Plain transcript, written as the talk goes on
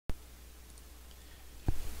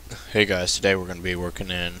Hey guys, today we're going to be working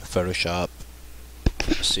in Photoshop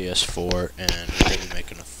CS4 and we're going to be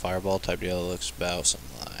making a fireball type deal that looks about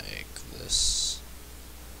something like this.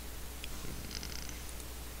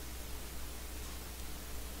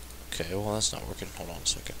 Okay, well that's not working. Hold on a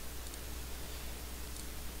second.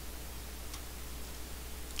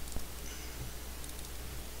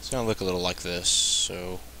 It's going to look a little like this,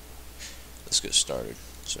 so let's get started.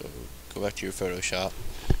 So go back to your Photoshop,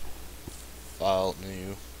 File,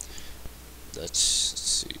 New. Let's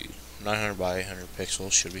see, 900 by 800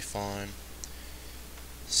 pixels should be fine.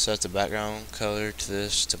 Set the background color to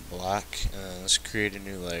this to black, and let's create a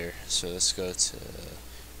new layer. So let's go to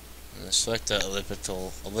select the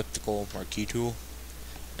elliptical marquee tool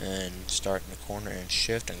and start in the corner and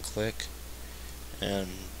shift and click, and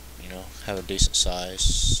have a decent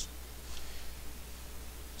size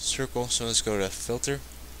circle. So let's go to filter,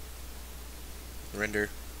 render,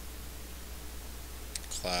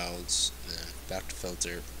 clouds, and then back to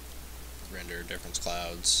filter, render, difference,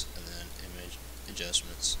 clouds, and then image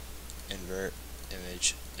adjustments, invert,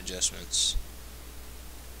 image adjustments,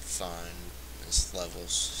 find this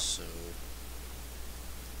levels. So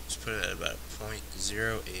let's put it at about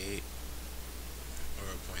 0.08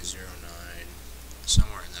 or 0.09,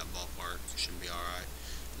 somewhere in that ballpark should be alright.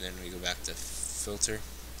 Then we go back to filter,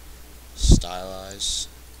 stylize,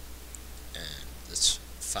 and let's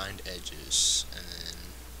find edges, and then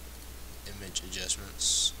image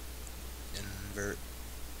adjustments, invert,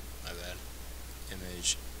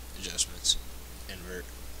 image adjustments, invert,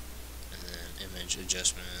 and then image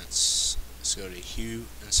adjustments. Let's go to hue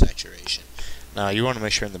and saturation. Now you want to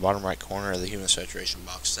make sure in the bottom right corner of the hue and saturation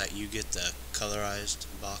box that you get the colorized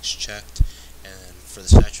box checked, and for the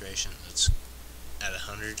saturation it's at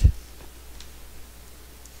 100,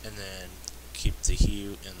 and then keep the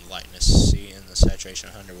hue and lightness. See, in the saturation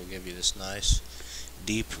 100 will give you this nice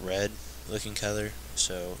deep red looking color.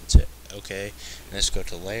 So it's okay. And let's go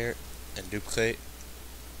to layer and duplicate.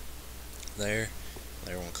 Layer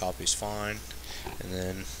 1 copy is fine, and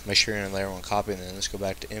then make sure you're in layer 1 copy, and then let's go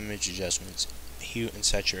back to image adjustments, hue and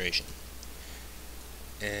saturation,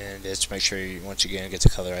 and let's make sure you once again get the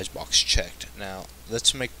colorized box checked. Now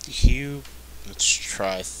let's make the hue, let's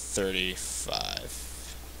try 35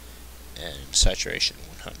 and saturation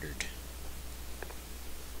 100.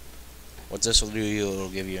 What this will do, it'll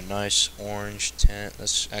give you a nice orange tint.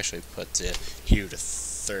 Let's actually put the hue to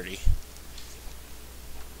 30,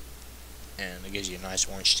 and it gives you a nice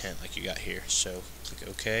orange tint like you got here. So click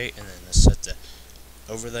OK, and then let's set the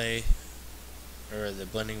overlay or the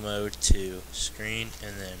blending mode to screen,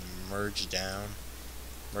 and then merge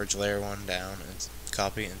layer 1 down and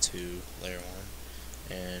copy into layer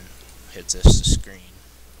 1 and hit this to screen.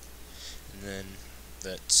 And then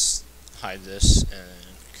let's hide this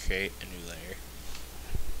and create a new layer.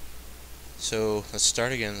 So let's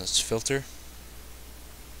start again. Let's filter,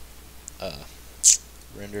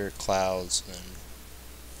 render, clouds, and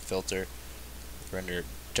filter, render,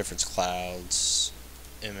 difference, clouds,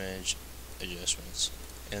 image adjustments,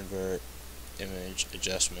 invert, image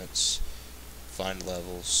adjustments, find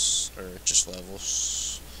levels, or just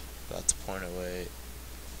levels, about the 0.08,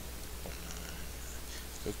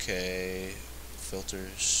 0.9. Okay,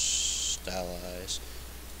 filters, stylize,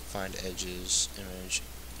 find edges, image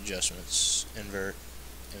adjustments, invert,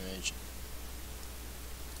 image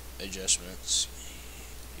adjustments,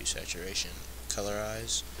 hue saturation,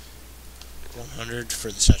 colorize, 100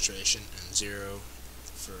 for the saturation and 0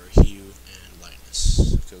 for hue and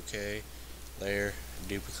lightness. Click OK, layer,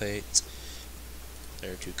 duplicate,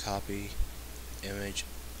 layer 2 copy, image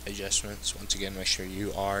adjustments. Once again, make sure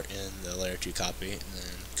you are in the layer 2 copy, and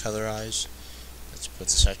then colorize. Let's put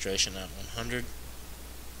the saturation at 100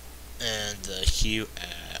 and the hue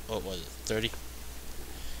at, what was it, 30?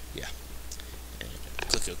 Yeah. And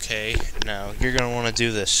click OK. Now you're going to want to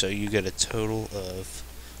do this so you get a total of,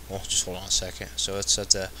 well, just hold on a second. So let's set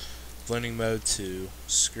the blending mode to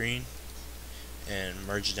screen and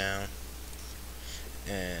merge down,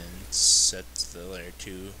 and set the layer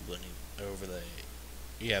 2 blending overlay,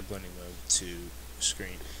 blending mode to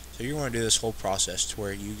screen. So you want to do this whole process to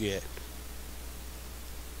where you get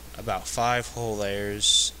about 5 whole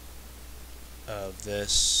layers of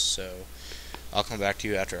this. So I'll come back to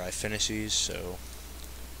you after I finish these, so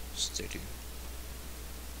stay tuned.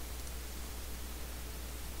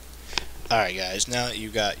 Alright guys, now that you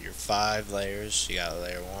got your 5 layers, you got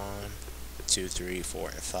layer 1, 2, 3, 4,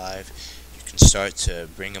 and 5, you can start to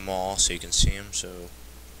bring them all so you can see them. So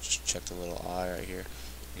just check the little eye right here.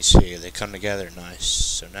 You see they come together nice.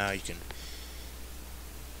 So now you can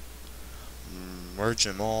merge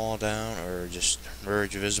them all down, or just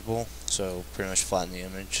merge visible, so pretty much flatten the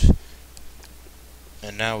image.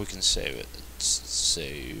 And now we can save it. Let's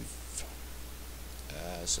save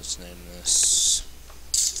as, let's name this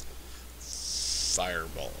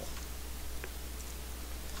Fireball.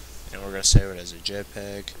 And we're going to save it as a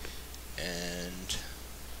JPEG, and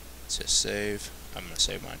just save. I'm going to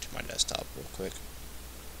save mine to my desktop real quick.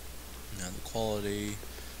 Now the quality,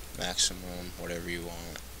 maximum, whatever you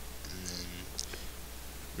want, and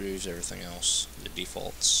then reuse everything else, the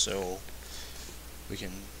defaults, so we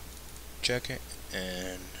can check it,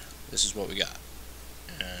 and this is what we got.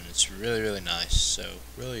 And it's really, really nice, so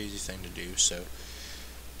really easy thing to do, so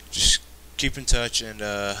just keep in touch and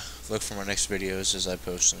look for my next videos as I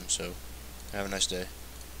post them, so have a nice day.